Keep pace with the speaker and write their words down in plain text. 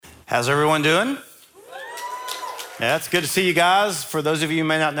How's everyone doing? Yeah, it's good to see you guys. For those of you who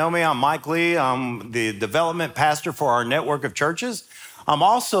may not know me, I'm Mike Lee. I'm the development pastor for our network of churches. I'm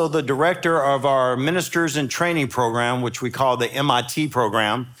also the director of our Ministers in Training program, which we call the MIT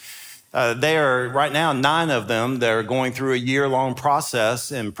program. They are, right now, 9 of them. They're going through a year-long process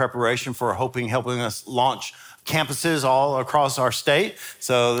in preparation for helping us launch campuses all across our state.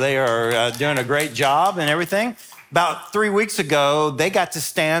 So they are doing a great job and everything. About 3 weeks ago, they got to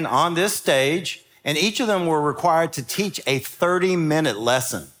stand on this stage, and each of them were required to teach a 30-minute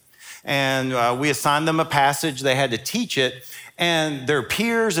lesson. And we assigned them a passage. They had to teach it. And their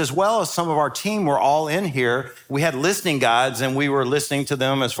peers, as well as some of our team, were all in here. We had listening guides, and we were listening to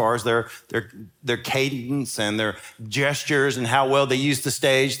them as far as their cadence and their gestures and how well they used the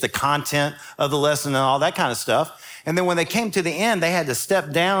stage, the content of the lesson, and all that kind of stuff. And then when they came to the end, they had to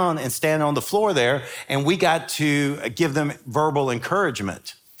step down and stand on the floor there, and we got to give them verbal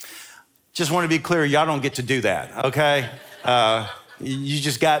encouragement. Just want to be clear, y'all don't get to do that, okay? You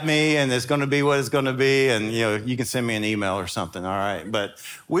just got me, and it's going to be what it's going to be, and you can send me an email or something, all right? But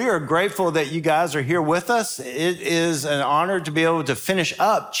we are grateful that you guys are here with us. It is an honor to be able to finish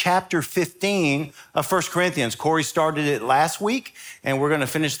up chapter 15 of 1 Corinthians. Corey started it last week, and we're going to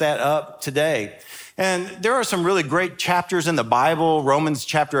finish that up today. And there are some really great chapters in the Bible. Romans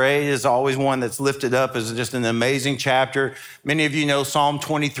chapter 8 is always one that's lifted up as just an amazing chapter. Many of you know Psalm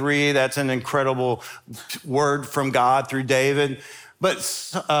 23. That's an incredible word from God through David. But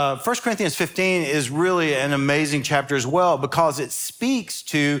 1 Corinthians 15 is really an amazing chapter as well because it speaks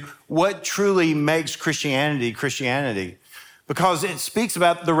to what truly makes Christianity. Because it speaks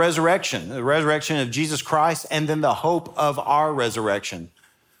about the resurrection of Jesus Christ, and then the hope of our resurrection.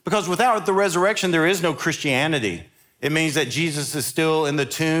 Because without the resurrection, there is no Christianity. It means that Jesus is still in the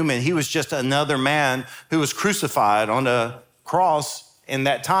tomb, and he was just another man who was crucified on a cross in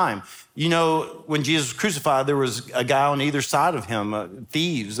that time. You know, when Jesus was crucified, there was a guy on either side of him,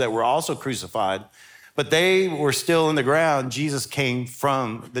 thieves that were also crucified, but they were still in the ground. Jesus came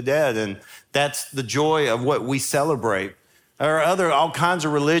from the dead, and that's the joy of what we celebrate. There are all kinds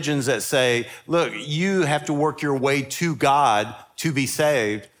of religions that say, look, you have to work your way to God to be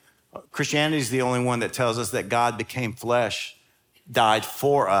saved. Christianity is the only one that tells us that God became flesh, died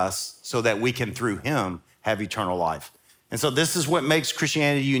for us so that we can, through him, have eternal life. And so this is what makes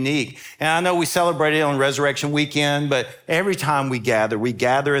Christianity unique. And I know we celebrate it on Resurrection Weekend, but every time we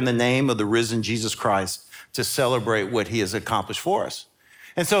gather in the name of the risen Jesus Christ to celebrate what he has accomplished for us.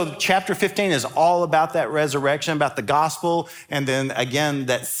 And so chapter 15 is all about that resurrection, about the gospel, and then again,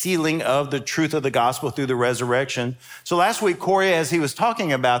 that sealing of the truth of the gospel through the resurrection. So last week, Corey, as he was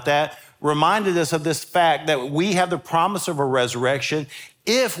talking about that, reminded us of this fact that we have the promise of a resurrection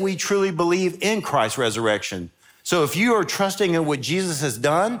if we truly believe in Christ's resurrection. So if you are trusting in what Jesus has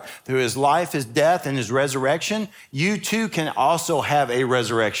done through his life, his death, and his resurrection, you too can also have a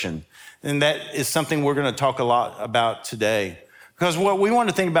resurrection. And that is something we're going to talk a lot about today. Because what we want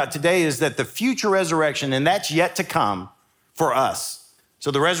to think about today is that the future resurrection, and that's yet to come for us. So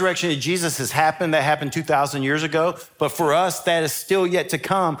the resurrection of Jesus has happened. That happened 2,000 years ago. But for us, that is still yet to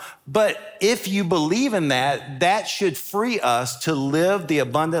come. But if you believe in that, that should free us to live the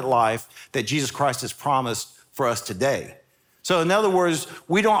abundant life that Jesus Christ has promised for us today. So in other words,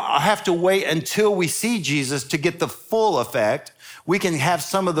 we don't have to wait until we see Jesus to get the full effect. We can have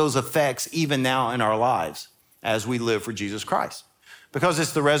some of those effects even now in our lives as we live for Jesus Christ. Because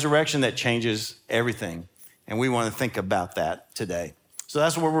it's the resurrection that changes everything. And we want to think about that today. So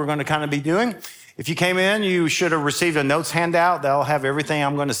that's what we're going to kind of be doing. If you came in, you should have received a notes handout. That'll have everything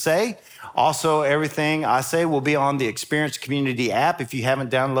I'm going to say. Also, everything I say will be on the Experience Community app. If you haven't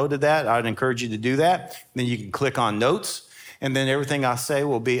downloaded that, I'd encourage you to do that. Then you can click on notes. And then everything I say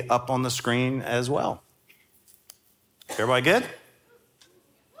will be up on the screen as well. Everybody good?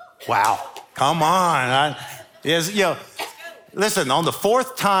 Wow. Come on. Listen, on the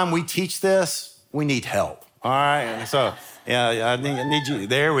 4th time we teach this, we need help, all right? So, I need you.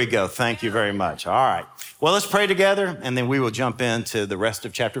 There we go. Thank you very much. All right. Well, let's pray together, and then we will jump into the rest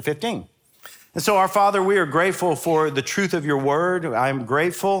of chapter 15. And so, our Father, we are grateful for the truth of your word. I'm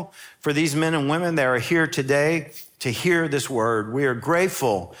grateful for these men and women that are here today to hear this word. We are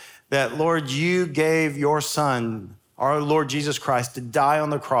grateful that, Lord, you gave your Son, our Lord Jesus Christ, to die on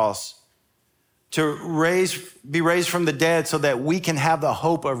the cross, to be raised from the dead so that we can have the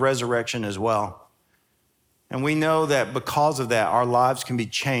hope of resurrection as well. And we know that because of that, our lives can be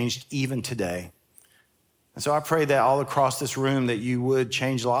changed even today. And so I pray that all across this room that you would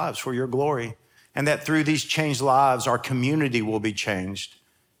change lives for your glory, and that through these changed lives, our community will be changed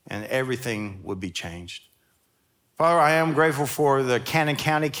and everything would be changed. Father, I am grateful for the Cannon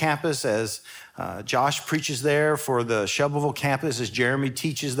County campus as Josh preaches there, for the Shelbyville campus as Jeremy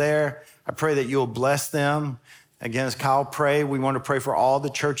teaches there. I pray that you'll bless them. Again, as Kyle prayed, we want to pray for all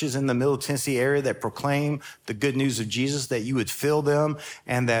the churches in the Middle Tennessee area that proclaim the good news of Jesus, that you would fill them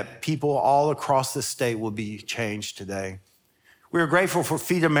and that people all across the state will be changed today. We are grateful for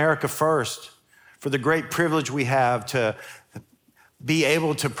Feed America First, for the great privilege we have to be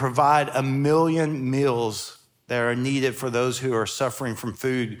able to provide 1 million meals that are needed for those who are suffering from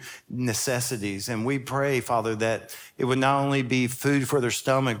food necessities. And we pray, Father, that it would not only be food for their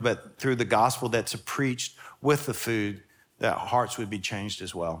stomach, but through the gospel that's preached with the food, that hearts would be changed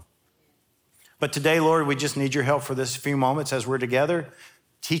as well. But today, Lord, we just need your help for this few moments as we're together.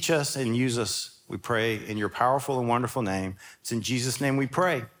 Teach us and use us, we pray, in your powerful and wonderful name. It's in Jesus' name we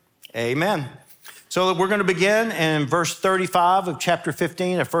pray. Amen. So we're going to begin in verse 35 of chapter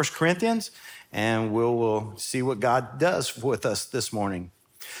 15 of 1 Corinthians. And we'll see what God does with us this morning.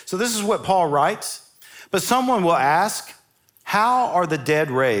 So this is what Paul writes. But someone will ask, how are the dead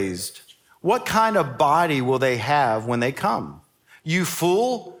raised? What kind of body will they have when they come? You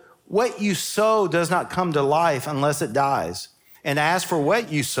fool, what you sow does not come to life unless it dies. And as for what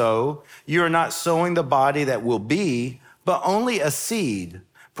you sow, you are not sowing the body that will be, but only a seed,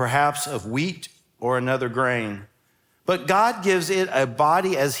 perhaps of wheat or another grain. But God gives it a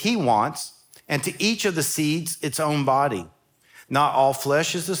body as he wants, and to each of the seeds, its own body. Not all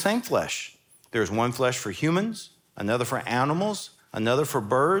flesh is the same flesh. There's one flesh for humans, another for animals, another for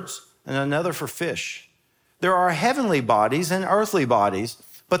birds, and another for fish. There are heavenly bodies and earthly bodies,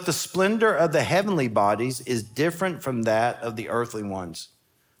 but the splendor of the heavenly bodies is different from that of the earthly ones.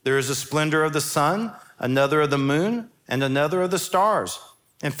 There is a splendor of the sun, another of the moon, and another of the stars.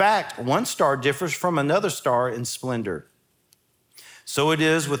 In fact, one star differs from another star in splendor. So it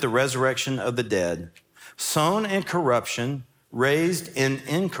is with the resurrection of the dead. Sown in corruption, raised in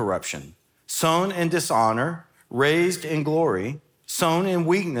incorruption. Sown in dishonor, raised in glory. Sown in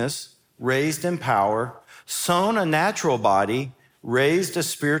weakness, raised in power. Sown a natural body, raised a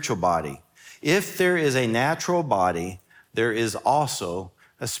spiritual body. If there is a natural body, there is also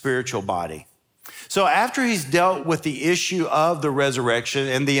a spiritual body. So after he's dealt with the issue of the resurrection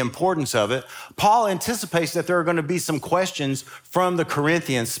and the importance of it, Paul anticipates that there are going to be some questions from the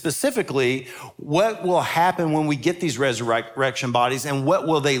Corinthians, specifically, what will happen when we get these resurrection bodies and what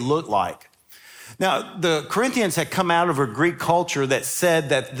will they look like? Now, the Corinthians had come out of a Greek culture that said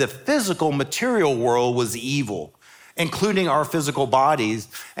that the physical material world was evil, including our physical bodies,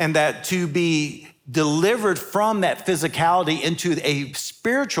 and that to be delivered from that physicality into a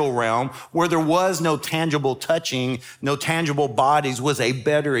spiritual realm where there was no tangible touching, no tangible bodies, was a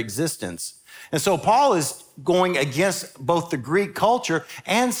better existence. And so Paul is going against both the Greek culture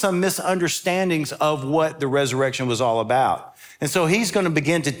and some misunderstandings of what the resurrection was all about. And so he's going to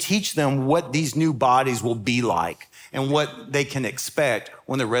begin to teach them what these new bodies will be like and what they can expect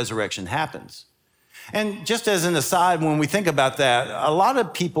when the resurrection happens. And just as an aside, when we think about that, a lot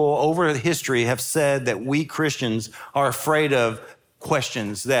of people over history have said that we Christians are afraid of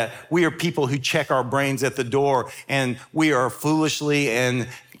questions, that we are people who check our brains at the door and we are foolishly and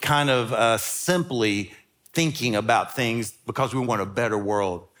kind of simply thinking about things because we want a better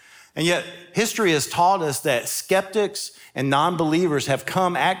world. And yet history has taught us that skeptics and non-believers have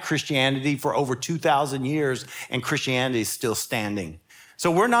come at Christianity for over 2,000 years and Christianity is still standing. So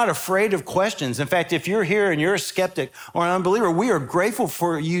we're not afraid of questions. In fact, if you're here and you're a skeptic or an unbeliever, we are grateful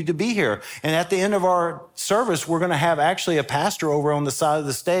for you to be here. And at the end of our service, we're going to have actually a pastor over on the side of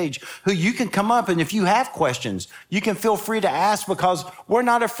the stage who you can come up and if you have questions, you can feel free to ask because we're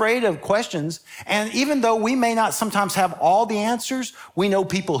not afraid of questions. And even though we may not sometimes have all the answers, we know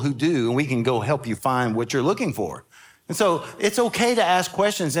people who do, and we can go help you find what you're looking for. And so it's okay to ask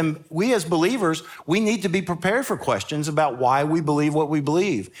questions. And we as believers, we need to be prepared for questions about why we believe what we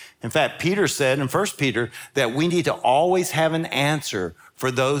believe. In fact, Peter said in 1 Peter that we need to always have an answer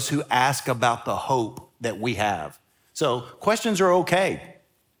for those who ask about the hope that we have. So questions are okay.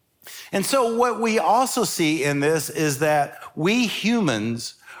 And so what we also see in this is that we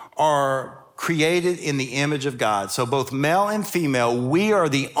humans are created in the image of God. So both male and female, we are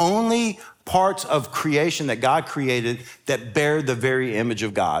the only parts of creation that God created that bear the very image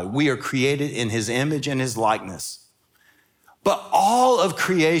of God. We are created in his image and his likeness. But all of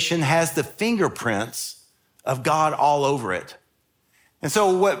creation has the fingerprints of God all over it. And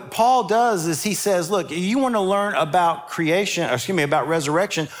so what Paul does is he says, look, you want to learn about about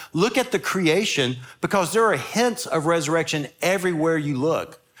resurrection, look at the creation because there are hints of resurrection everywhere you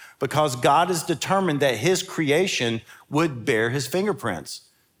look because God is determined that his creation would bear his fingerprints.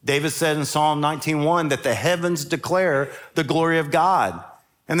 David said in Psalm 19:1 that the heavens declare the glory of God.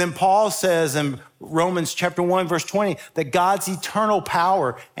 And then Paul says in Romans chapter 1, verse 20, that God's eternal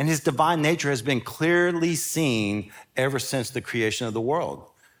power and his divine nature has been clearly seen ever since the creation of the world.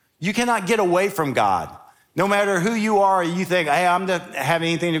 You cannot get away from God. No matter who you are, you think, hey, I'm not having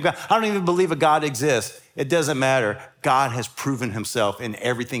anything to do with God. I don't even believe a God exists. It doesn't matter. God has proven himself in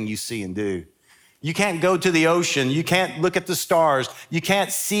everything you see and do. You can't go to the ocean. You can't look at the stars. You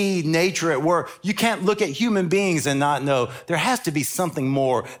can't see nature at work. You can't look at human beings and not know. There has to be something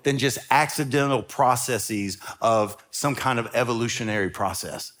more than just accidental processes of some kind of evolutionary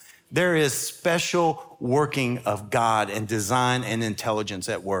process. There is special working of God and design and intelligence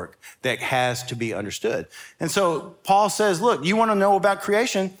at work that has to be understood. And so Paul says, look, you want to know about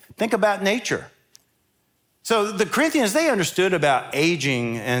creation? Think about nature. So the Corinthians, they understood about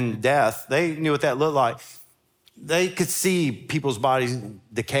aging and death. They knew what that looked like. They could see people's bodies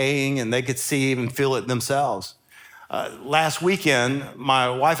decaying, and they could see even feel it themselves. Last weekend, my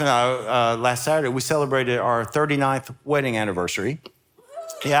wife and I, last Saturday, we celebrated our 39th wedding anniversary.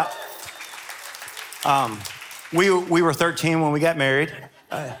 Yeah. We were 13 when we got married.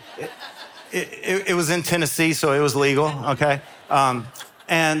 It was in Tennessee, so it was legal, okay? But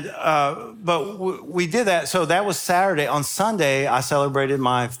we did that. So that was Saturday. On Sunday, I celebrated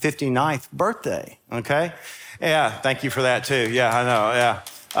my 59th birthday, okay? Yeah, thank you for that too. Yeah, I know,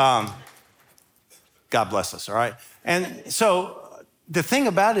 yeah. God bless us, all right? And so the thing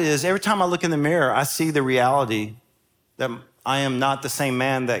about it is every time I look in the mirror, I see the reality that I am not the same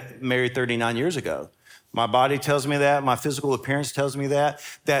man that married 39 years ago. My body tells me that. My physical appearance tells me that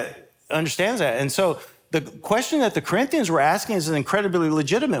understands that. And so the question that the Corinthians were asking is an incredibly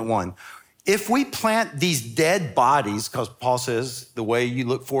legitimate one. If we plant these dead bodies, because Paul says the way you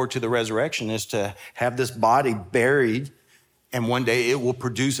look forward to the resurrection is to have this body buried, and one day it will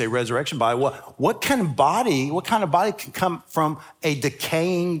produce a resurrection body. What kind of body can come from a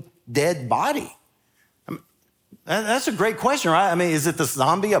decaying dead body? I mean, that's a great question, right? I mean, is it the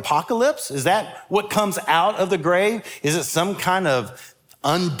zombie apocalypse? Is that what comes out of the grave? Is it some kind of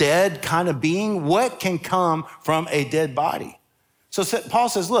undead kind of being? What can come from a dead body? So Paul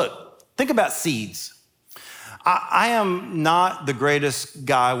says, look, think about seeds. I am not the greatest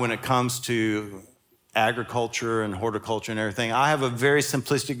guy when it comes to agriculture and horticulture and everything. I have a very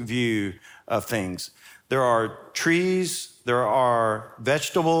simplistic view of things. There are trees, there are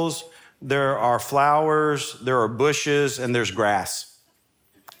vegetables, there are flowers, there are bushes, and there's grass.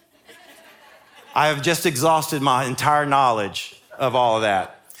 I have just exhausted my entire knowledge of all of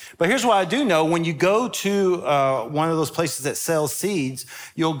that. But here's what I do know. When you go to one of those places that sells seeds,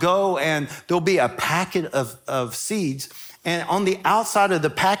 you'll go and there'll be a packet of seeds. And on the outside of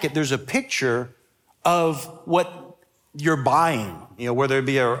the packet, there's a picture of what you're buying, whether it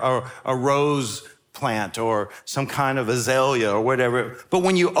be a rose plant or some kind of azalea or whatever. But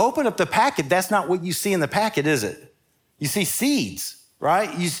when you open up the packet, that's not what you see in the packet, is it? You see seeds.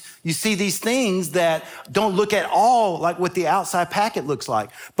 Right? You see these things that don't look at all like what the outside packet looks like.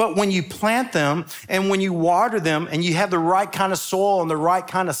 But when you plant them and when you water them and you have the right kind of soil and the right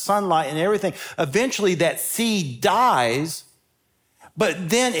kind of sunlight and everything, eventually that seed dies, but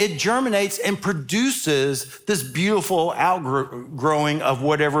then it germinates and produces this beautiful outgrowing of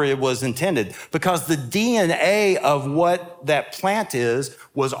whatever it was intended, because the DNA of what that plant is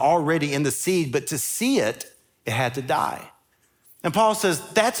was already in the seed, but to see it, it had to die. And Paul says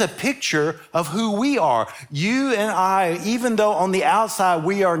that's a picture of who we are. You and I, even though on the outside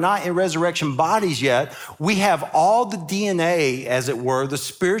we are not in resurrection bodies yet, we have all the DNA, as it were, the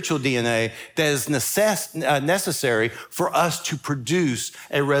spiritual DNA that is necessary for us to produce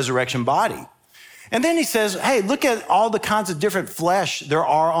a resurrection body. And then he says, hey, look at all the kinds of different flesh there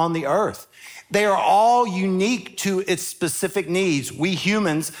are on the earth. They are all unique to its specific needs. We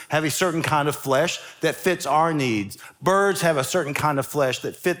humans have a certain kind of flesh that fits our needs. Birds have a certain kind of flesh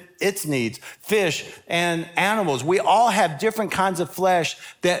that fit its needs. Fish and animals, we all have different kinds of flesh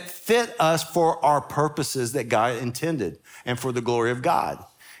that fit us for our purposes that God intended and for the glory of God.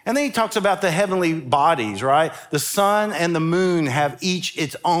 And then he talks about the heavenly bodies, right? The sun and the moon have each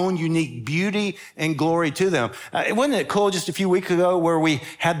its own unique beauty and glory to them. Wasn't it cool just a few weeks ago where we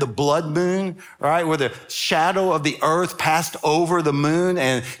had the blood moon, right? Where the shadow of the earth passed over the moon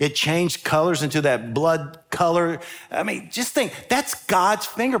and it changed colors into that blood color. I mean, just think, that's God's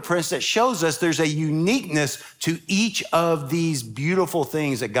fingerprints that shows us there's a uniqueness to each of these beautiful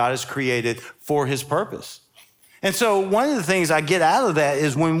things that God has created for his purpose. And so one of the things I get out of that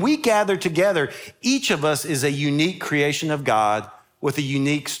is when we gather together, each of us is a unique creation of God with a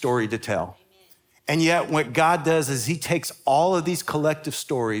unique story to tell. And yet what God does is he takes all of these collective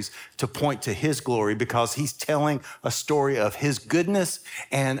stories to point to his glory because he's telling a story of his goodness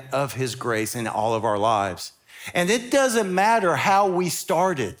and of his grace in all of our lives. And it doesn't matter how we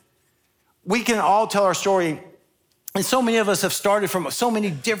started. We can all tell our story. And so many of us have started from so many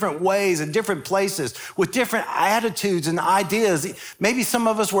different ways and different places with different attitudes and ideas. Maybe some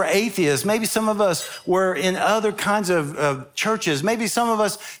of us were atheists. Maybe some of us were in other kinds of churches. Maybe some of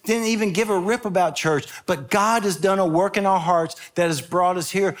us didn't even give a rip about church. But God has done a work in our hearts that has brought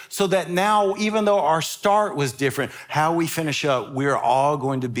us here so that now, even though our start was different, how we finish up, we are all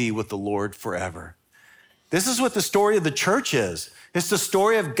going to be with the Lord forever. This is what the story of the church is. It's the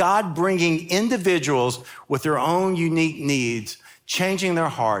story of God bringing individuals with their own unique needs, changing their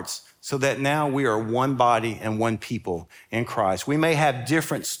hearts so that now we are one body and one people in Christ. We may have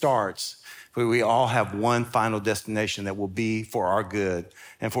different starts, but we all have one final destination that will be for our good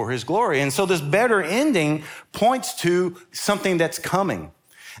and for his glory. And so this better ending points to something that's coming.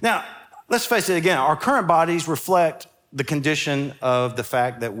 Now, let's face it again, our current bodies reflect the condition of the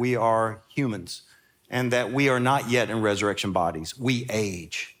fact that we are humans, and that we are not yet in resurrection bodies. We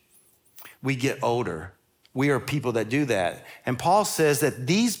age. We get older. We are people that do that. And Paul says that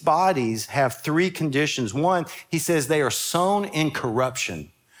these bodies have three conditions. One, he says they are sown in corruption,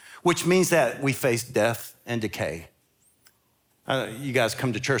 which means that we face death and decay. You guys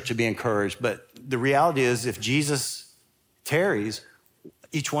come to church to be encouraged, but the reality is if Jesus tarries,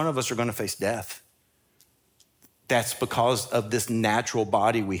 each one of us are going to face death. That's because of this natural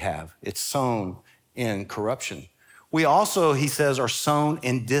body we have. It's sown in corruption. We also, he says, are sown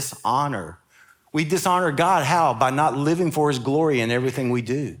in dishonor. We dishonor God. How? By not living for his glory in everything we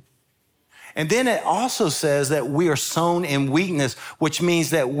do. And then it also says that we are sown in weakness, which means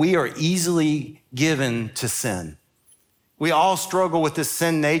that we are easily given to sin. We all struggle with this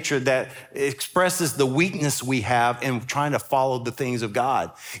sin nature that expresses the weakness we have in trying to follow the things of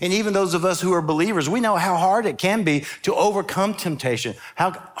God. And even those of us who are believers, we know how hard it can be to overcome temptation,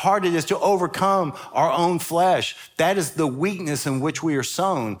 how hard it is to overcome our own flesh. That is the weakness in which we are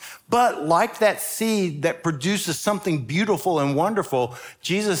sown. But like that seed that produces something beautiful and wonderful,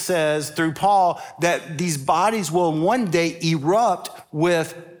 Jesus says through Paul that these bodies will one day erupt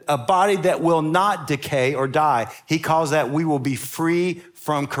with a body that will not decay or die. He calls that we will be free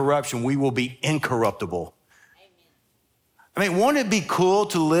from corruption. We will be incorruptible. Amen. I mean, won't it be cool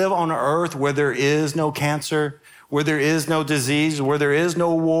to live on an earth where there is no cancer, where there is no disease, where there is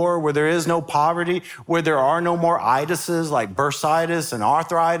no war, where there is no poverty, where there are no more itises like bursitis and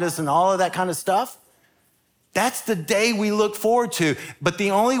arthritis and all of that kind of stuff? That's the day we look forward to. But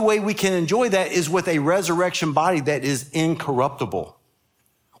the only way we can enjoy that is with a resurrection body that is incorruptible.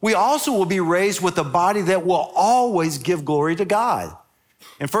 We also will be raised with a body that will always give glory to God.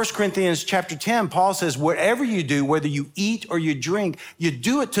 In 1 Corinthians chapter 10, Paul says, whatever you do, whether you eat or you drink, you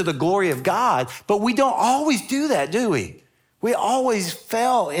do it to the glory of God. But we don't always do that, do we? We always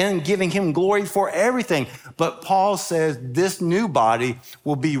fail in giving him glory for everything. But Paul says this new body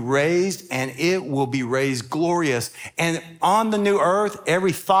will be raised and it will be raised glorious. And on the new earth,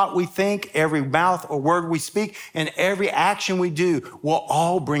 every thought we think, every mouth or word we speak, and every action we do will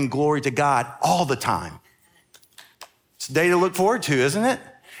all bring glory to God all the time. It's a day to look forward to, isn't it?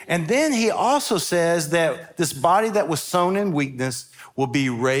 And then he also says that this body that was sown in weakness will be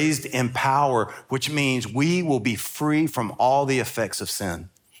raised in power, which means we will be free from all the effects of sin.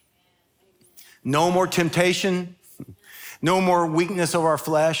 No more temptation, no more weakness of our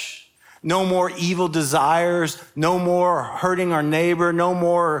flesh, no more evil desires, no more hurting our neighbor, no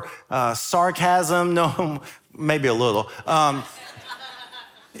more sarcasm, no, maybe a little.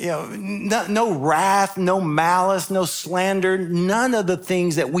 No wrath, no malice, no slander, none of the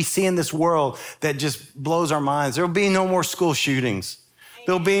things that we see in this world that just blows our minds. There'll be no more school shootings.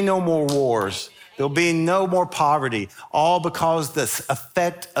 There'll be no more wars. There'll be no more poverty, all because the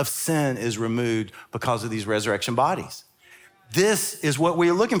effect of sin is removed because of these resurrection bodies. This is what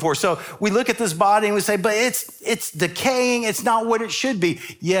we're looking for. So we look at this body and we say, but it's decaying. It's not what it should be.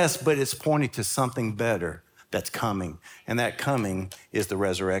 Yes, but it's pointing to something better that's coming. And that coming is the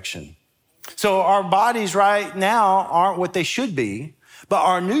resurrection. So our bodies right now aren't what they should be, but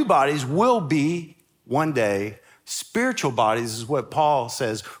our new bodies will be one day. Spiritual bodies is what Paul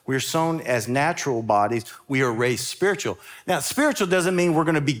says. We're sown as natural bodies. We are raised spiritual. Now, spiritual doesn't mean we're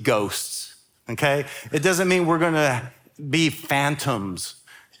going to be ghosts, okay? It doesn't mean we're going to be phantoms.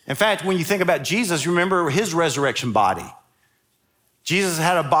 In fact, when you think about Jesus, remember his resurrection body. Jesus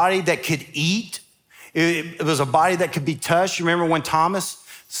had a body that could eat. It was a body that could be touched. You remember when Thomas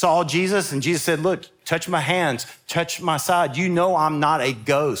saw Jesus and Jesus said, look, touch my hands, touch my side. You know I'm not a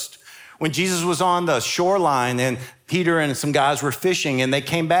ghost. When Jesus was on the shoreline and Peter and some guys were fishing and they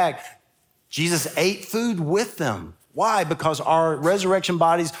came back, Jesus ate food with them. Why? Because our resurrection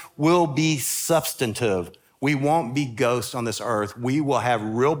bodies will be substantive. We won't be ghosts on this earth. We will have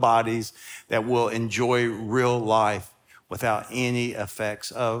real bodies that will enjoy real life without any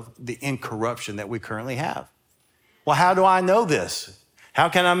effects of the incorruption that we currently have. Well, how do I know this? How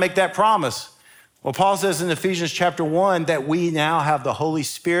can I make that promise? Well, Paul says in Ephesians chapter 1 that we now have the Holy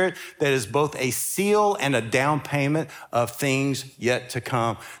Spirit that is both a seal and a down payment of things yet to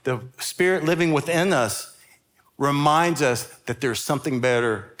come. The Spirit living within us reminds us that there's something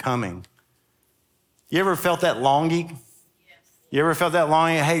better coming. You ever felt that longing? Yes. You ever felt that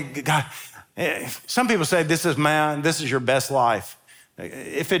longing? Hey, God, some people say this is your best life.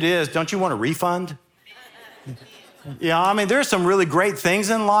 If it is, don't you want a refund? Yeah, I mean, there's some really great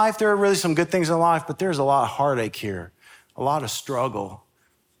things in life. There are really some good things in life, but there's a lot of heartache here, a lot of struggle.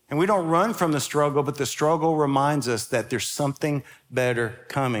 And we don't run from the struggle, but the struggle reminds us that there's something better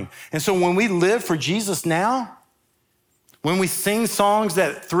coming. And so when we live for Jesus now, when we sing songs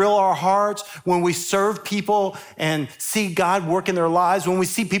that thrill our hearts, when we serve people and see God work in their lives, when we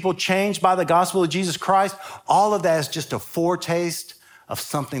see people changed by the gospel of Jesus Christ, all of that is just a foretaste of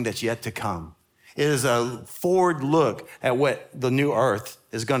something that's yet to come. It is a forward look at what the new earth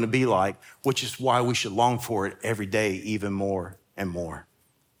is going to be like, which is why we should long for it every day, even more and more.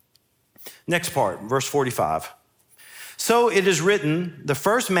 Next part, verse 45. So it is written, the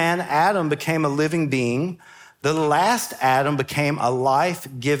first man, Adam, became a living being. The last Adam became a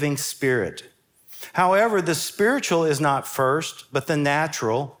life-giving spirit. However, the spiritual is not first, but the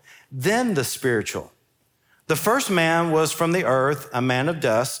natural, then the spiritual. The first man was from the earth, a man of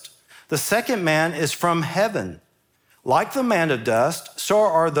dust. The second man is from heaven. Like the man of dust, so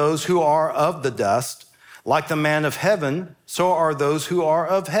are those who are of the dust. Like the man of heaven, so are those who are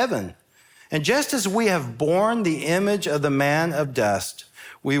of heaven. And just as we have borne the image of the man of dust,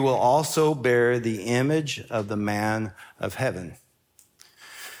 we will also bear the image of the man of heaven.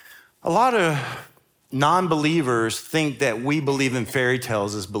 A lot of non-believers think that we believe in fairy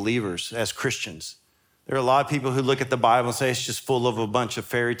tales as believers, as Christians. There are a lot of people who look at the Bible and say it's just full of a bunch of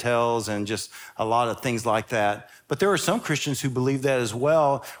fairy tales and just a lot of things like that. But there are some Christians who believe that as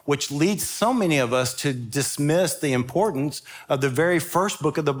well, which leads so many of us to dismiss the importance of the very first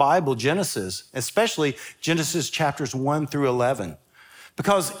book of the Bible, Genesis, especially Genesis chapters 1 through 11.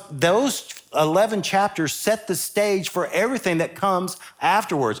 Because those 11 chapters set the stage for everything that comes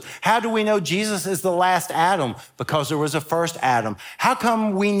afterwards. How do we know Jesus is the last Adam? Because there was a first Adam. How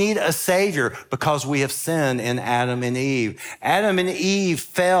come we need a Savior? Because we have sinned in Adam and Eve. Adam and Eve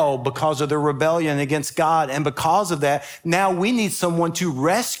fell because of their rebellion against God. And because of that, now we need someone to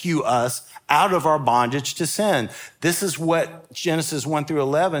rescue us out of our bondage to sin. This is what Genesis 1 through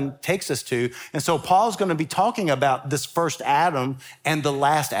 11 takes us to. And so Paul's going to be talking about this first Adam and the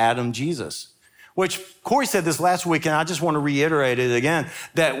last Adam, Jesus, which Corey said this last week, and I just want to reiterate it again,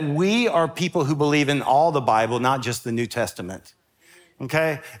 that we are people who believe in all the Bible, not just the New Testament.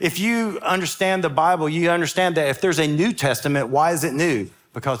 Okay? If you understand the Bible, you understand that if there's a New Testament, why is it new?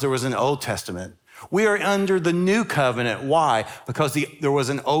 Because there was an Old Testament. We are under the new covenant. Why? Because there was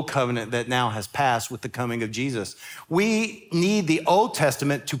an old covenant that now has passed with the coming of Jesus. We need the Old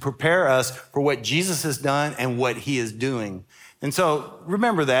Testament to prepare us for what Jesus has done and what he is doing. And so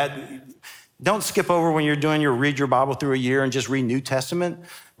remember that. Don't skip over when you're doing your read your Bible through a year and just read New Testament.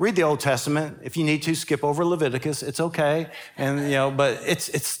 Read the Old Testament. If you need to, skip over Leviticus. It's okay. And but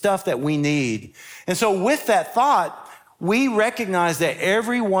it's stuff that we need. And so with that thought, we recognize that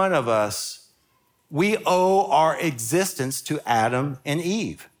every one of us, we owe our existence to Adam and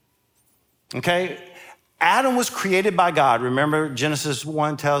Eve, okay? Adam was created by God. Remember, Genesis 1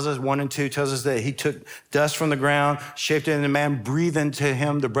 and 2 tells us that he took dust from the ground, shaped it into man, breathed into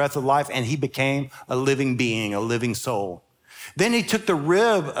him the breath of life, and he became a living being, a living soul. Then he took the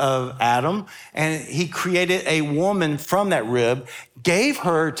rib of Adam and he created a woman from that rib, gave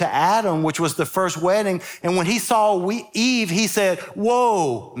her to Adam, which was the first wedding. And when he saw Eve, he said,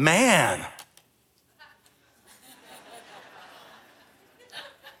 whoa, man.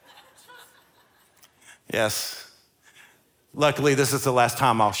 Yes. Luckily, this is the last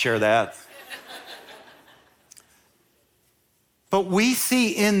time I'll share that. But we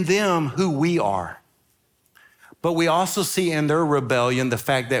see in them who we are. But we also see in their rebellion the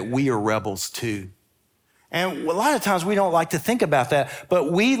fact that we are rebels too. And a lot of times we don't like to think about that, but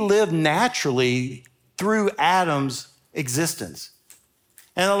we live naturally through Adam's existence.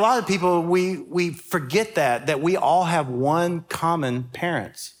 And a lot of people, we forget that we all have one common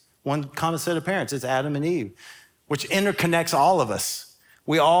parents. One common set of parents, it's Adam and Eve, which interconnects all of us.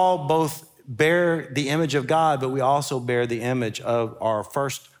 We all both bear the image of God, but we also bear the image of our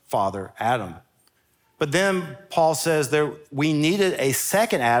first father, Adam. But then Paul says that we needed a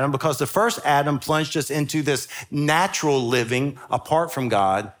second Adam because the first Adam plunged us into this natural living apart from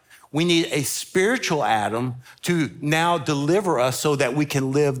God. We need a spiritual Adam to now deliver us so that we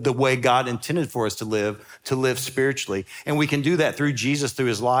can live the way God intended for us to live spiritually. And we can do that through Jesus, through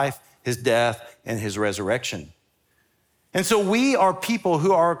his life, his death, and his resurrection. And so we are people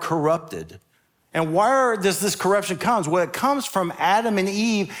who are corrupted. And where does this corruption come? Well, it comes from Adam and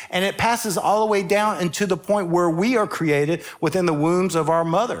Eve, and it passes all the way down into the point where we are created within the wombs of our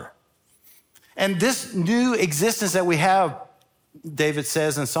mother. And this new existence that we have, David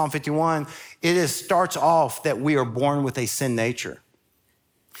says in Psalm 51, starts off that we are born with a sin nature.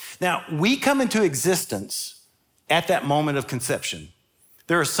 Now, we come into existence at that moment of conception.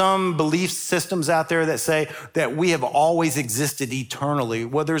 There are some belief systems out there that say that we have always existed eternally.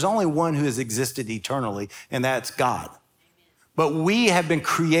 Well, there's only one who has existed eternally, and that's God. But we have been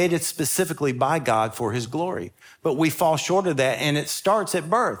created specifically by God for his glory. But we fall short of that, and it starts at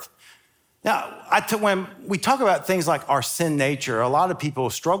birth. Now, when we talk about things like our sin nature, a lot of people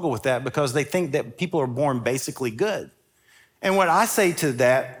struggle with that because they think that people are born basically good. And what I say to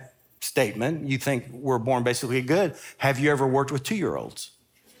that statement, you think we're born basically good, have you ever worked with 2-year-olds?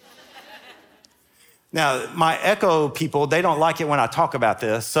 Now, my Echo people, they don't like it when I talk about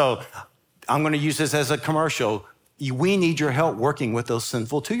this, so I'm going to use this as a commercial. We need your help working with those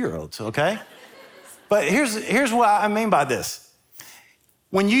sinful 2-year-olds, okay? But here's what I mean by this.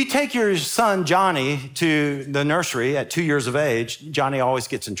 When you take your son, Johnny, to the nursery at 2 years of age, Johnny always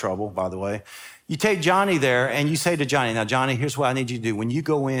gets in trouble, by the way. You take Johnny there and you say to Johnny, now, Johnny, here's what I need you to do. When you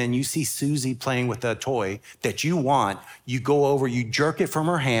go in and you see Susie playing with a toy that you want, you go over, you jerk it from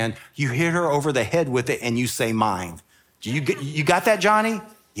her hand, you hit her over the head with it, and you say, mine. You got that, Johnny?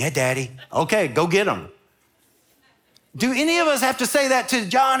 Yeah, Daddy. Okay, go get him. Do any of us have to say that to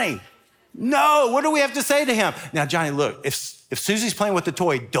Johnny? No. What do we have to say to him? Now, Johnny, look, if Susie's playing with the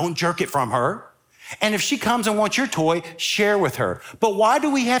toy, don't jerk it from her. And if she comes and wants your toy, share with her. But why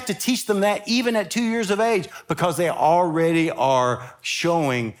do we have to teach them that even at 2 years of age? Because they already are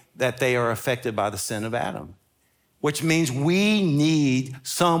showing that they are affected by the sin of Adam, which means we need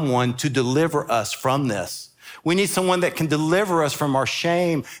someone to deliver us from this. We need someone that can deliver us from our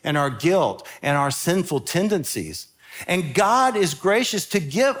shame and our guilt and our sinful tendencies. And God is gracious to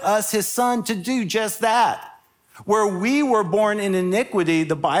give us his son to do just that. Where we were born in iniquity,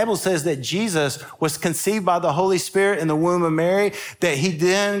 the Bible says that Jesus was conceived by the Holy Spirit in the womb of Mary, that he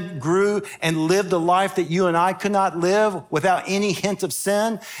then grew and lived a life that you and I could not live without any hint of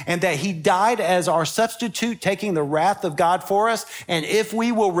sin, and that he died as our substitute, taking the wrath of God for us. And if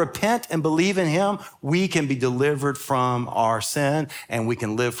we will repent and believe in him, we can be delivered from our sin and we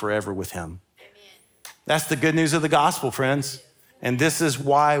can live forever with him. Amen. That's the good news of the gospel, friends. And this is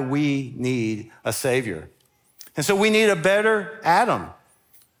why we need a Savior. And so we need a better Adam.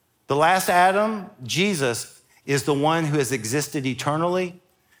 The last Adam, Jesus, is the one who has existed eternally.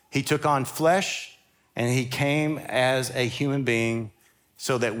 He took on flesh and he came as a human being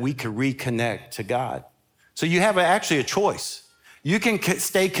so that we could reconnect to God. So you have actually a choice. You can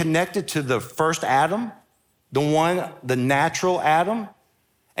stay connected to the first Adam, the natural Adam,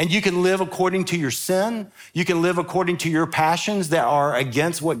 and you can live according to your sin. You can live according to your passions that are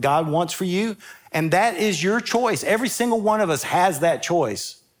against what God wants for you. And that is your choice. Every single one of us has that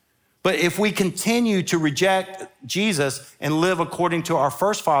choice. But if we continue to reject Jesus and live according to our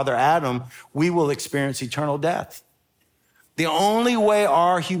first father, Adam, we will experience eternal death. The only way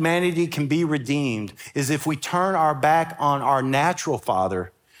our humanity can be redeemed is if we turn our back on our natural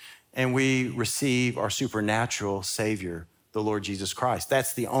father and we receive our supernatural Savior, the Lord Jesus Christ.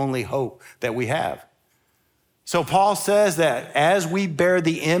 That's the only hope that we have. So Paul says that as we bear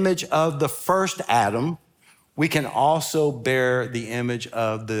the image of the first Adam, we can also bear the image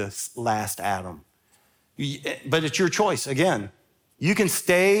of the last Adam. But it's your choice. Again, you can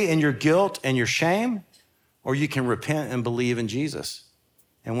stay in your guilt and your shame, or you can repent and believe in Jesus.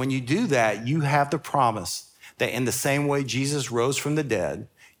 And when you do that, you have the promise that in the same way Jesus rose from the dead,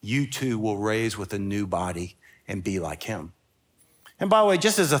 you too will raise with a new body and be like him. And by the way,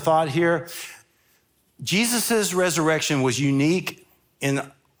 just as a thought here, Jesus' resurrection was unique in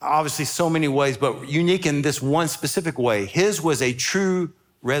obviously so many ways, but unique in this one specific way. His was a true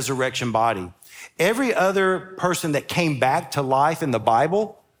resurrection body. Every other person that came back to life in the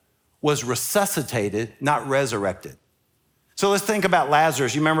Bible was resuscitated, not resurrected. So let's think about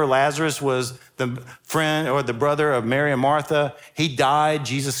Lazarus. You remember Lazarus was the friend or the brother of Mary and Martha. He died.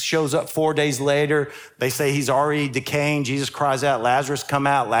 Jesus shows up 4 days later. They say he's already decaying. Jesus cries out, Lazarus, come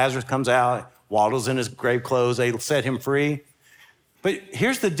out. Lazarus comes out, waddles in his grave clothes. They set him free. But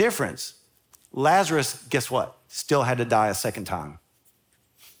here's the difference. Lazarus, guess what? Still had to die a second time.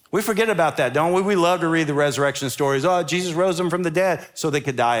 We forget about that, don't we? We love to read the resurrection stories. Oh, Jesus rose them from the dead so they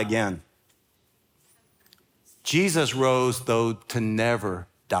could die again. Jesus rose, though, to never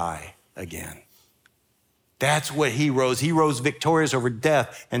die again. That's what he rose. He rose victorious over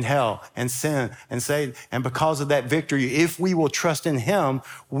death and hell and sin and Satan. And because of that victory, if we will trust in him,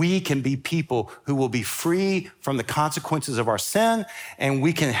 we can be people who will be free from the consequences of our sin, and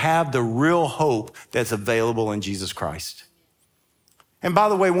we can have the real hope that's available in Jesus Christ. And by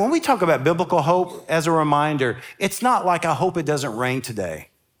the way, when we talk about biblical hope, as a reminder, it's not like I hope it doesn't rain today.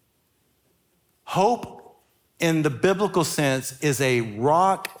 Hope in the biblical sense is a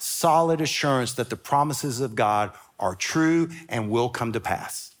rock solid assurance that the promises of God are true and will come to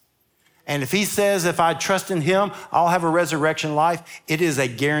pass. And if he says, if I trust in him, I'll have a resurrection life, it is a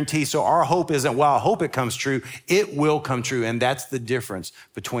guarantee. So our hope isn't, well, I hope it comes true. It will come true. And that's the difference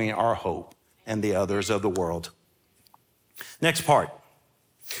between our hope and the others of the world. Next part.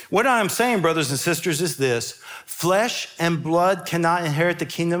 What I'm saying, brothers and sisters, is this: flesh and blood cannot inherit the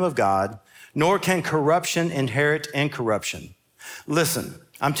kingdom of God, nor can corruption inherit incorruption. Listen,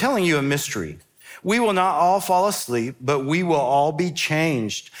 I'm telling you a mystery. We will not all fall asleep, but we will all be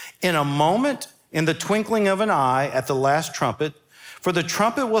changed in a moment, in the twinkling of an eye, at the last trumpet. For the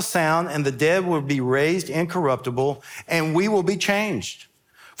trumpet will sound, and the dead will be raised incorruptible, and we will be changed.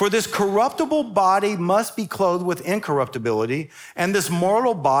 For this corruptible body must be clothed with incorruptibility, and this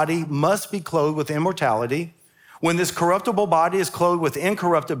mortal body must be clothed with immortality. When this corruptible body is clothed with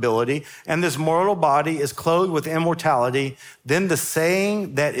incorruptibility, and this mortal body is clothed with immortality, then the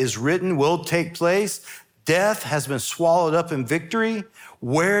saying that is written will take place: death has been swallowed up in victory.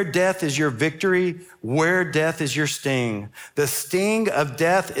 Where death is your victory, where death is your sting. The sting of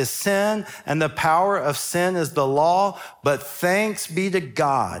death is sin, and the power of sin is the law. But thanks be to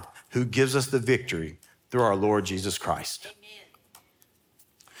God who gives us the victory through our Lord Jesus Christ.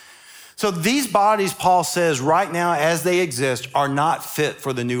 So these bodies, Paul says, right now as they exist, are not fit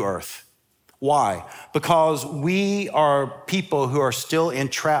for the new earth. Why? Because we are people who are still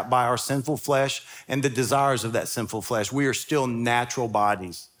entrapped by our sinful flesh and the desires of that sinful flesh. We are still natural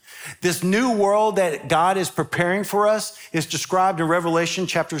bodies. This new world that God is preparing for us is described in Revelation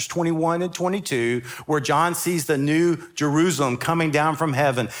chapters 21 and 22, where John sees the new Jerusalem coming down from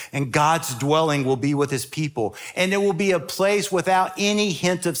heaven, and God's dwelling will be with his people. And it will be a place without any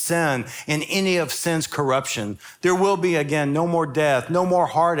hint of sin and any of sin's corruption. There will be, again, no more death, no more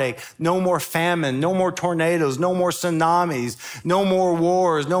heartache, no more famine, no more tornadoes, no more tsunamis, no more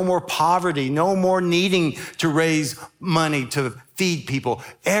wars, no more poverty, no more needing to raise money to feed people.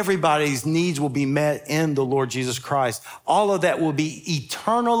 Everybody's needs will be met in the Lord Jesus Christ. All of that will be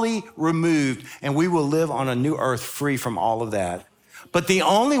eternally removed, and we will live on a new earth free from all of that. But the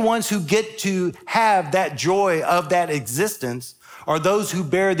only ones who get to have that joy of that existence are those who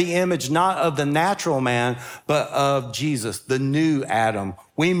bear the image not of the natural man, but of Jesus, the new Adam.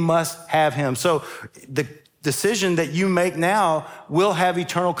 We must have him. So the decision that you make now will have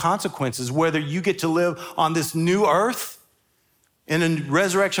eternal consequences, whether you get to live on this new earth in a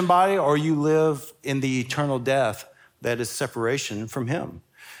resurrection body, or you live in the eternal death that is separation from him.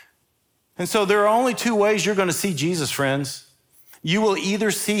 And so there are only two ways you're going to see Jesus, friends. You will either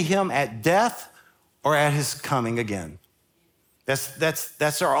see him at death or at his coming again.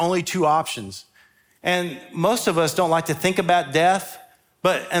 That's our only two options. And most of us don't like to think about death,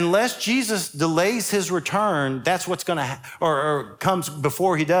 but unless Jesus delays his return, that's what's going to, or comes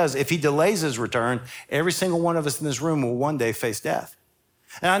before he does. If he delays his return, every single one of us in this room will one day face death.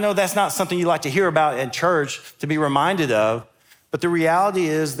 And I know that's not something you like to hear about in church, to be reminded of, but the reality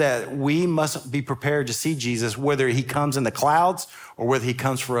is that we must be prepared to see Jesus, whether he comes in the clouds or whether he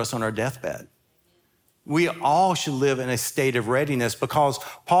comes for us on our deathbed. We all should live in a state of readiness, because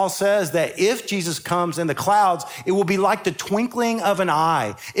Paul says that if Jesus comes in the clouds, it will be like the twinkling of an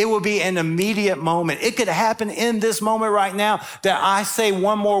eye. It will be an immediate moment. It could happen in this moment right now that I say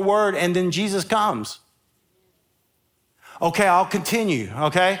one more word and then Jesus comes. Okay, I'll continue,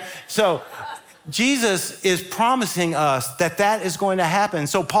 okay? So Jesus is promising us that that is going to happen.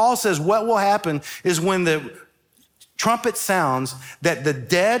 So Paul says what will happen is when the trumpet sounds, that the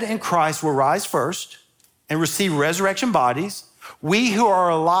dead in Christ will rise first and receive resurrection bodies. We who are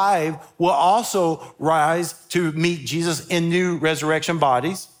alive will also rise to meet Jesus in new resurrection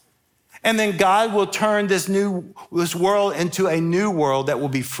bodies. And then God will turn this world into a new world that will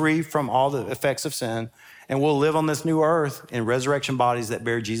be free from all the effects of sin. And we'll live on this new earth in resurrection bodies that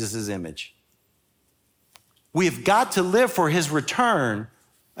bear Jesus' image. We've got to live for his return,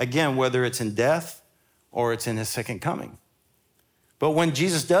 again, whether it's in death or it's in his second coming. But when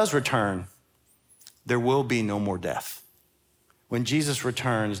Jesus does return, there will be no more death. When Jesus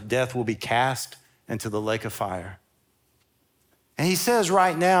returns, death will be cast into the lake of fire. And he says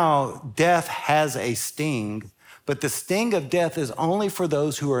right now, death has a sting, but the sting of death is only for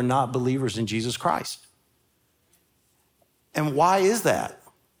those who are not believers in Jesus Christ. And why is that?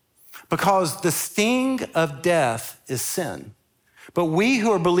 Because the sting of death is sin. But we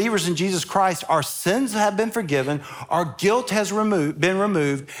who are believers in Jesus Christ, our sins have been forgiven, our guilt has been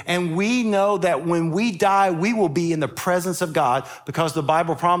removed, and we know that when we die, we will be in the presence of God, because the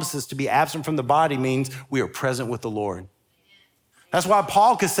Bible promises to be absent from the body means we are present with the Lord. That's why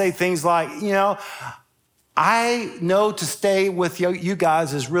Paul could say things like, I know to stay with you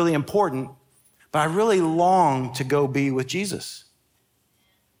guys is really important, but I really long to go be with Jesus.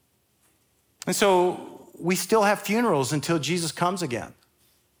 And so we still have funerals until Jesus comes again.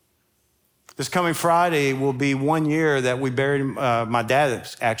 This coming Friday will be 1 year that we buried my dad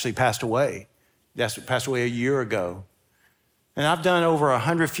actually passed away. That's passed away a year ago. And I've done over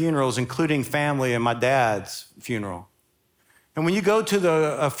 100 funerals, including family and my dad's funeral. And when you go to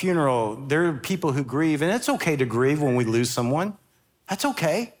a funeral, there are people who grieve, and it's okay to grieve when we lose someone. That's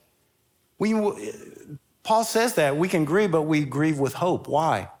okay. Paul says that we can grieve, but we grieve with hope.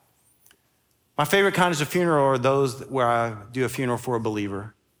 Why? My favorite kinds of funeral are those where I do a funeral for a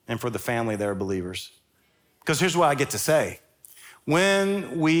believer and for the family that are believers. Because here's what I get to say.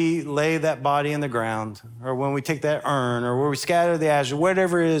 When we lay that body in the ground, or when we take that urn, or where we scatter the ashes,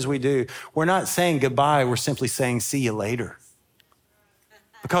 whatever it is we do, we're not saying goodbye, we're simply saying see you later.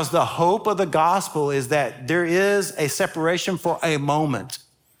 Because the hope of the gospel is that there is a separation for a moment,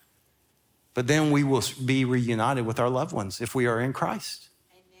 but then we will be reunited with our loved ones if we are in Christ.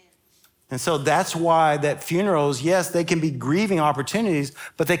 Amen. And so that's why that funerals, yes, they can be grieving opportunities,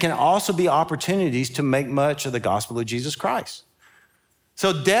 but they can also be opportunities to make much of the gospel of Jesus Christ.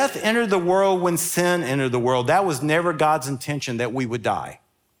 So death entered the world when sin entered the world. That was never God's intention that we would die.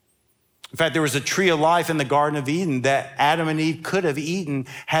 In fact, there was a tree of life in the Garden of Eden that Adam and Eve could have eaten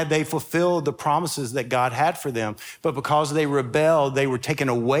had they fulfilled the promises that God had for them. But because they rebelled, they were taken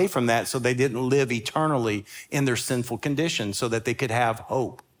away from that, so they didn't live eternally in their sinful condition so that they could have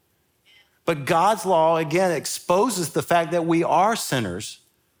hope. But God's law, again, exposes the fact that we are sinners.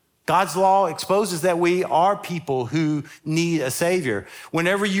 God's law exposes that we are people who need a Savior.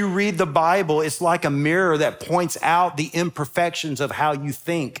 Whenever you read the Bible, it's like a mirror that points out the imperfections of how you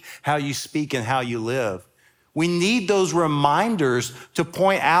think, how you speak, and how you live. We need those reminders to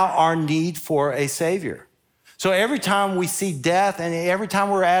point out our need for a Savior. So every time we see death and every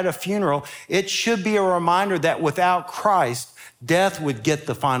time we're at a funeral, it should be a reminder that without Christ, death would get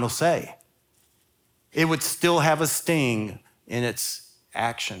the final say. It would still have a sting in its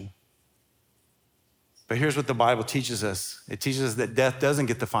action. But here's what the Bible teaches us. It teaches us that death doesn't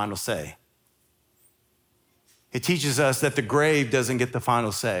get the final say. It teaches us that the grave doesn't get the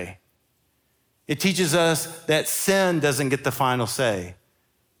final say. It teaches us that sin doesn't get the final say.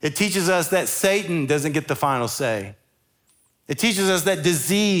 It teaches us that Satan doesn't get the final say. It teaches us that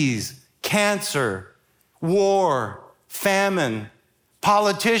disease, cancer, war, famine,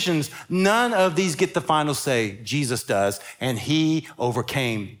 politicians, none of these get the final say. Jesus does, and he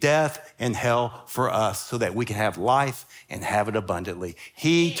overcame death and hell for us so that we can have life and have it abundantly.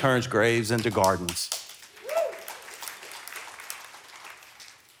 He turns graves into gardens.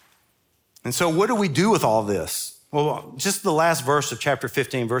 And so what do we do with all this? Well, just the last verse of chapter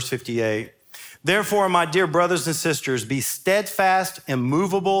 15, verse 58. Therefore, my dear brothers and sisters, be steadfast,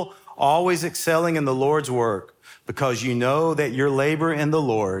 immovable, always excelling in the Lord's work, because you know that your labor in the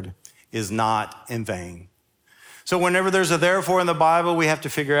Lord is not in vain. So whenever there's a therefore in the Bible, we have to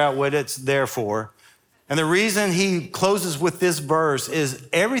figure out what it's there for. And the reason he closes with this verse is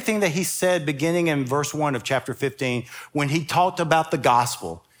everything that he said beginning in verse 1 of chapter 15 when he talked about the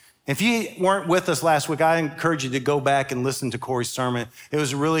gospel. If you weren't with us last week, I encourage you to go back and listen to Corey's sermon. It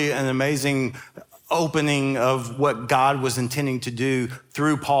was really an amazing opening of what God was intending to do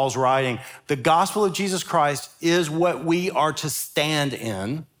through Paul's writing. The gospel of Jesus Christ is what we are to stand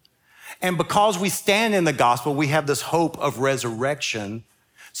in. And because we stand in the gospel, we have this hope of resurrection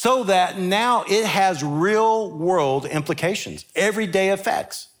so that now it has real world implications, everyday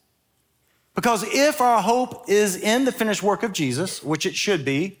effects. Because if our hope is in the finished work of Jesus, which it should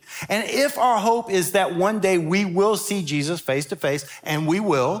be, and if our hope is that one day we will see Jesus face to face, and we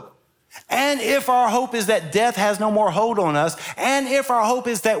will, and if our hope is that death has no more hold on us, and if our hope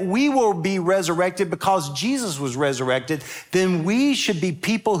is that we will be resurrected because Jesus was resurrected, then we should be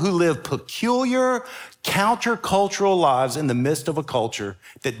people who live peculiar, countercultural lives in the midst of a culture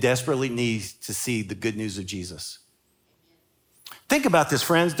that desperately needs to see the good news of Jesus. Think about this,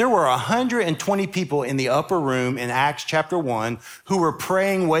 friends. There were 120 people in the upper room in Acts chapter 1 who were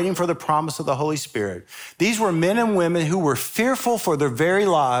praying, waiting for the promise of the Holy Spirit. These were men and women who were fearful for their very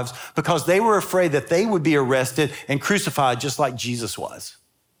lives because they were afraid that they would be arrested and crucified just like Jesus was.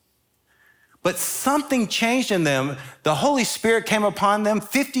 But something changed in them. The Holy Spirit came upon them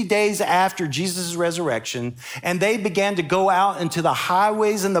 50 days after Jesus' resurrection, and they began to go out into the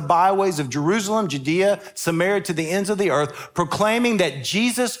highways and the byways of Jerusalem, Judea, Samaria, to the ends of the earth, proclaiming that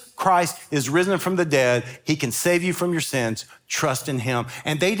Jesus Christ is risen from the dead. He can save you from your sins. Trust in him.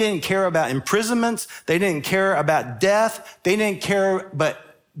 And they didn't care about imprisonments. They didn't care about death. They didn't care but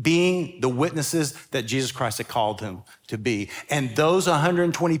being the witnesses that Jesus Christ had called them to be. And those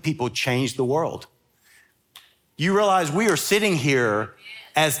 120 people changed the world. You realize we are sitting here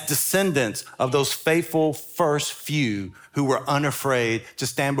as descendants of those faithful first few who were unafraid to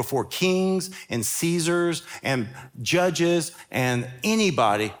stand before kings and Caesars and judges and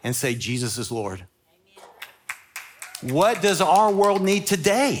anybody and say, Jesus is Lord. What does our world need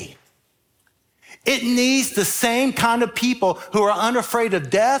today? It needs the same kind of people who are unafraid of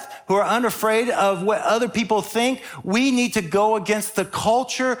death, who are unafraid of what other people think. We need to go against the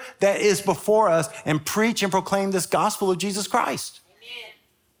culture that is before us and preach and proclaim this gospel of Jesus Christ.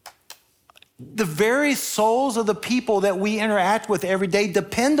 Amen. The very souls of the people that we interact with every day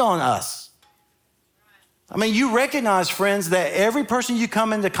depend on us. I mean, you recognize, friends, that every person you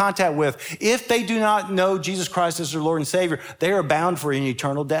come into contact with, if they do not know Jesus Christ as their Lord and Savior, they are bound for an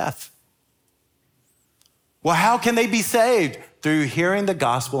eternal death. Well, how can they be saved? Through hearing the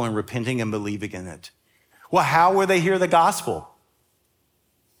gospel and repenting and believing in it. Well, how will they hear the gospel?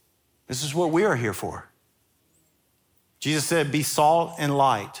 This is what we are here for. Jesus said, be salt and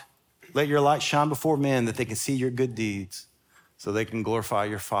light. Let your light shine before men that they can see your good deeds so they can glorify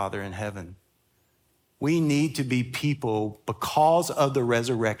your Father in heaven. We need to be people because of the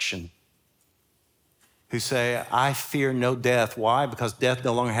resurrection who say, I fear no death. Why? Because death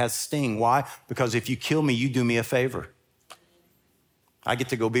no longer has sting. Why? Because if you kill me, you do me a favor. I get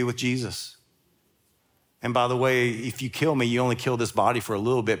to go be with Jesus. And by the way, if you kill me, you only kill this body for a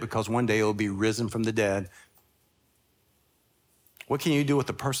little bit because one day it'll be risen from the dead. What can you do with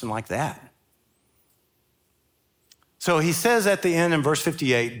a person like that? So he says at the end in verse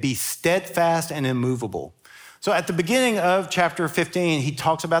 58, be steadfast and immovable. So at the beginning of chapter 15, he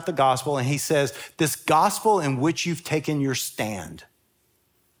talks about the gospel and he says, this gospel in which you've taken your stand.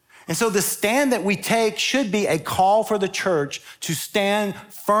 And so the stand that we take should be a call for the church to stand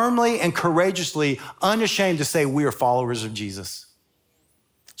firmly and courageously, unashamed to say we are followers of Jesus.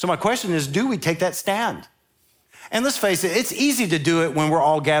 So my question is, do we take that stand? And let's face it, it's easy to do it when we're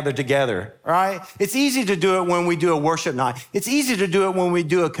all gathered together, right? It's easy to do it when we do a worship night. It's easy to do it when we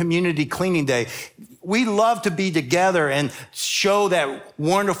do a community cleaning day. We love to be together and show that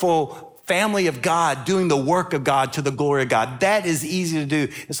wonderful family of God doing the work of God to the glory of God. That is easy to do.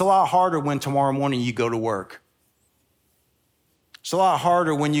 It's a lot harder when tomorrow morning you go to work. It's a lot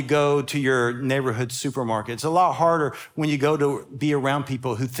harder when you go to your neighborhood supermarket. It's a lot harder when you go to be around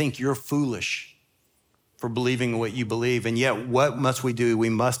people who think you're foolish for believing what you believe. And yet, what must we do? We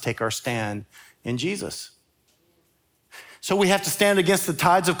must take our stand in Jesus. So we have to stand against the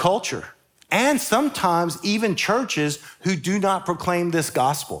tides of culture and sometimes even churches who do not proclaim this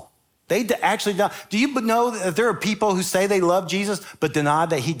gospel. They actually don't. Do you know that there are people who say they love Jesus but deny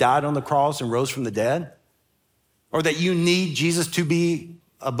that he died on the cross and rose from the dead? Or that you need Jesus to be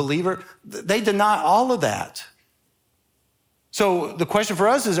a believer? They deny all of that. So the question for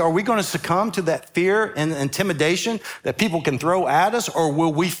us is, are we going to succumb to that fear and intimidation that people can throw at us, or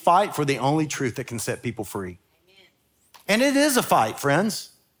will we fight for the only truth that can set people free? Amen. And it is a fight,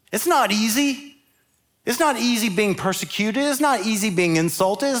 friends. It's not easy. It's not easy being persecuted. It's not easy being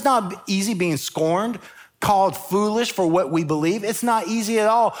insulted. It's not easy being scorned, called foolish for what we believe. It's not easy at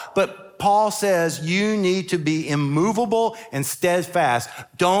all. But Paul says you need to be immovable and steadfast.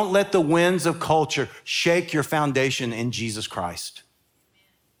 Don't let the winds of culture shake your foundation in Jesus Christ.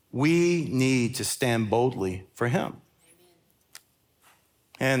 We need to stand boldly for him.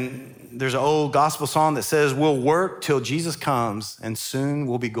 And there's an old gospel song that says, we'll work till Jesus comes and soon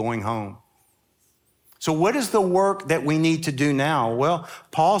we'll be going home. So what is the work that we need to do now? Well,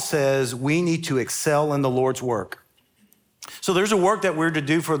 Paul says we need to excel in the Lord's work. So there's a work that we're to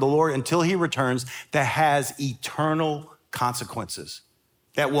do for the Lord until he returns that has eternal consequences.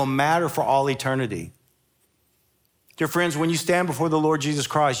 that will matter for all eternity. Dear friends, when you stand before the Lord Jesus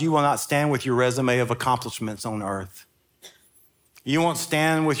Christ, you will not stand with your resume of accomplishments on earth. You won't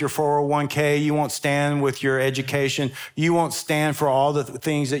stand with your 401k. You won't stand with your education. You won't stand for all the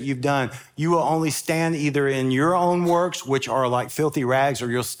things that you've done. You will only stand either in your own works, which are like filthy rags,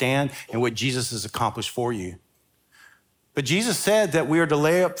 or you'll stand in what Jesus has accomplished for you. But Jesus said that we are to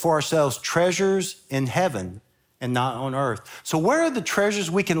lay up for ourselves treasures in heaven and not on earth. So where are the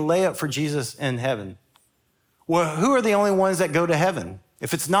treasures we can lay up for Jesus in heaven? Well, who are the only ones that go to heaven?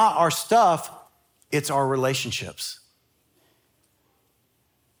 If it's not our stuff, it's our relationships.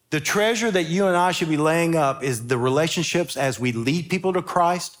 The treasure that you and I should be laying up is the relationships as we lead people to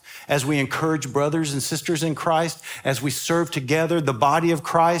Christ, as we encourage brothers and sisters in Christ, as we serve together, the body of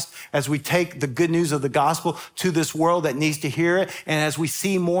Christ, as we take the good news of the gospel to this world that needs to hear it, and as we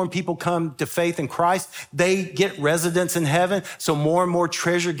see more people come to faith in Christ, they get residence in heaven, so more and more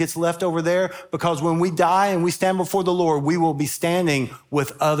treasure gets left over there, because when we die and we stand before the Lord, we will be standing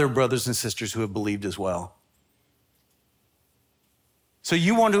with other brothers and sisters who have believed as well. So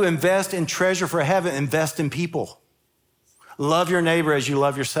you want to invest in treasure for heaven, invest in people. Love your neighbor as you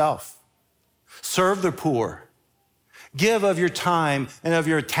love yourself. Serve the poor. Give of your time and of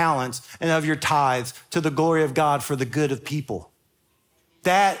your talents and of your tithes to the glory of God for the good of people.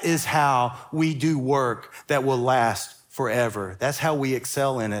 That is how we do work that will last forever. That's how we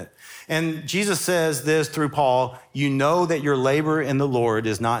excel in it. And Jesus says this through Paul, you know that your labor in the Lord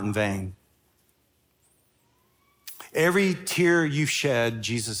is not in vain. Every tear you've shed,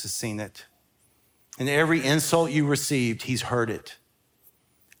 Jesus has seen it. And every insult you received, he's heard it.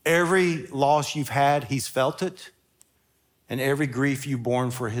 Every loss you've had, he's felt it. And every grief you've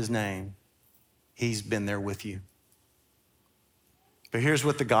borne for his name, he's been there with you. But here's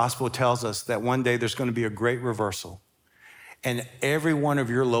what the gospel tells us, that one day there's going to be a great reversal. And every one of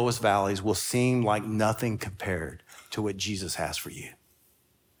your lowest valleys will seem like nothing compared to what Jesus has for you.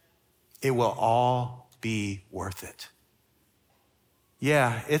 It will all be worth it.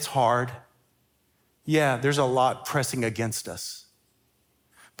 Yeah, it's hard. Yeah, there's a lot pressing against us.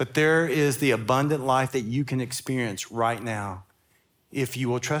 But there is the abundant life that you can experience right now if you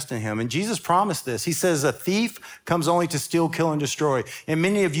will trust in him. And Jesus promised this. He says, a thief comes only to steal, kill, and destroy. And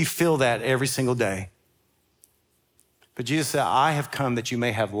many of you feel that every single day. But Jesus said, I have come that you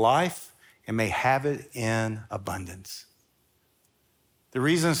may have life and may have it in abundance. The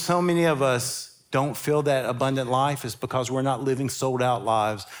reason so many of us don't feel that abundant life is because we're not living sold out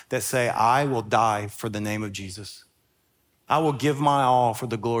lives that say, I will die for the name of Jesus. I will give my all for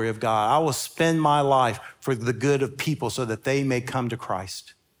the glory of God. I will spend my life for the good of people so that they may come to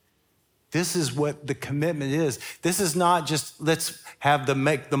Christ. This is what the commitment is. This is not just let's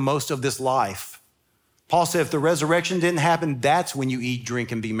make the most of this life. Paul said if the resurrection didn't happen, that's when you eat,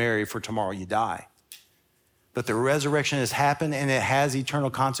 drink, and be merry, for tomorrow you die. But the resurrection has happened and it has eternal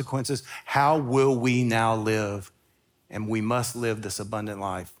consequences. How will we now live? And we must live this abundant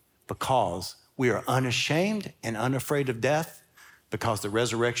life because we are unashamed and unafraid of death, because the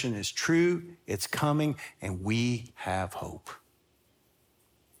resurrection is true, it's coming, and we have hope.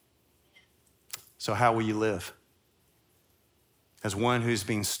 So how will you live? As one who's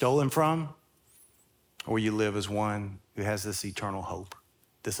being stolen from, or will you live as one who has this eternal hope,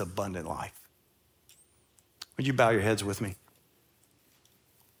 this abundant life? Would you bow your heads with me?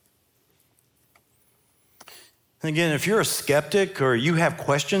 And again, if you're a skeptic or you have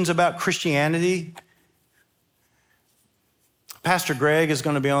questions about Christianity, Pastor Greg is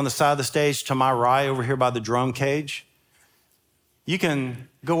going to be on the side of the stage to my right over here by the drum cage. You can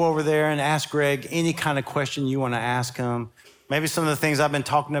go over there and ask Greg any kind of question you want to ask him. Maybe some of the things I've been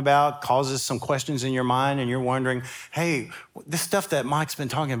talking about causes some questions in your mind and you're wondering, hey, this stuff that Mike's been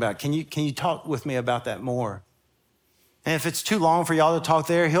talking about, can you talk with me about that more? And if it's too long for y'all to talk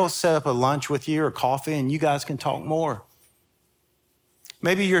there, he'll set up a lunch with you or coffee and you guys can talk more.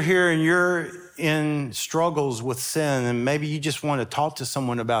 Maybe you're here and you're in struggles with sin and maybe you just want to talk to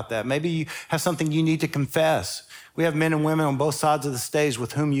someone about that. Maybe you have something you need to confess. We have men and women on both sides of the stage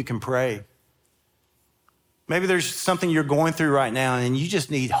with whom you can pray. Maybe there's something you're going through right now and you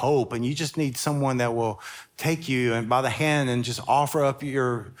just need hope and you just need someone that will take you and by the hand and just offer up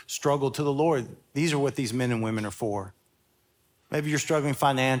your struggle to the Lord. These are what these men and women are for. Maybe you're struggling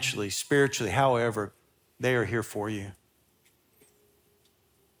financially, spiritually, however, they are here for you.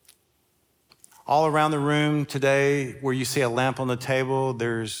 All around the room today, where you see a lamp on the table,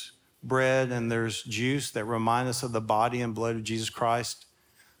 there's bread and there's juice that remind us of the body and blood of Jesus Christ.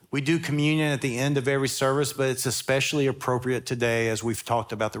 We do communion at the end of every service, but it's especially appropriate today as we've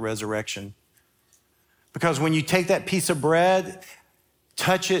talked about the resurrection. Because when you take that piece of bread,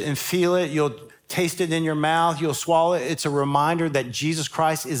 touch it and feel it. You'll taste it in your mouth. You'll swallow it. It's a reminder that Jesus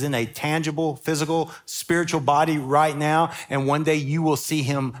Christ is in a tangible, physical, spiritual body right now. And one day you will see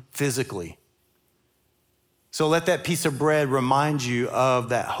him physically. So let that piece of bread remind you of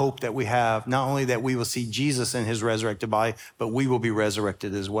that hope that we have, not only that we will see Jesus in his resurrected body, but we will be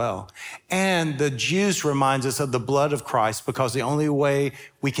resurrected as well. And the juice reminds us of the blood of Christ, because the only way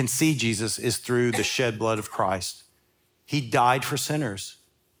we can see Jesus is through the shed blood of Christ. He died for sinners,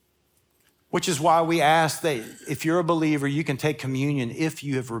 which is why we ask that if you're a believer, you can take communion if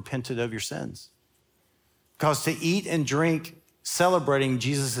you have repented of your sins. Because to eat and drink celebrating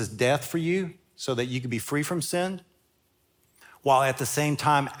Jesus' death for you, so that you could be free from sin, while at the same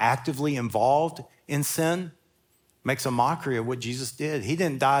time actively involved in sin, makes a mockery of what Jesus did. He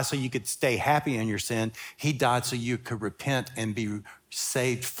didn't die so you could stay happy in your sin. He died so you could repent and be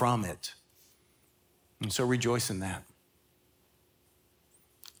saved from it. And so rejoice in that.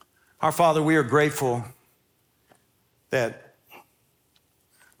 Our Father, we are grateful that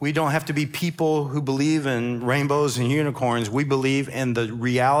we don't have to be people who believe in rainbows and unicorns. We believe in the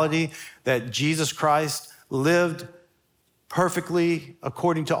reality that Jesus Christ lived perfectly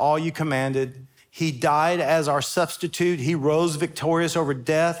according to all you commanded. He died as our substitute. He rose victorious over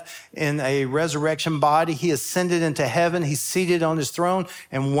death in a resurrection body. He ascended into heaven. He's seated on his throne.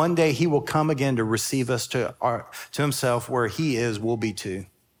 And one day he will come again to receive us to himself. Where he is, we'll be too.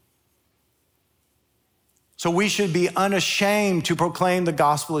 So we should be unashamed to proclaim the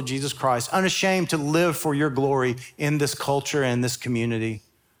gospel of Jesus Christ, unashamed to live for your glory in this culture and this community.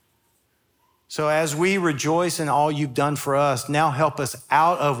 So as we rejoice in all you've done for us, now help us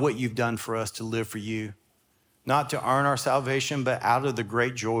out of what you've done for us to live for you, not to earn our salvation, but out of the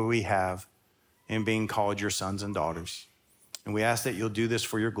great joy we have in being called your sons and daughters. And we ask that you'll do this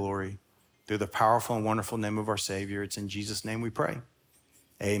for your glory through the powerful and wonderful name of our Savior. It's in Jesus' name we pray.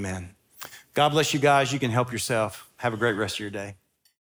 Amen. God bless you guys. You can help yourself. Have a great rest of your day.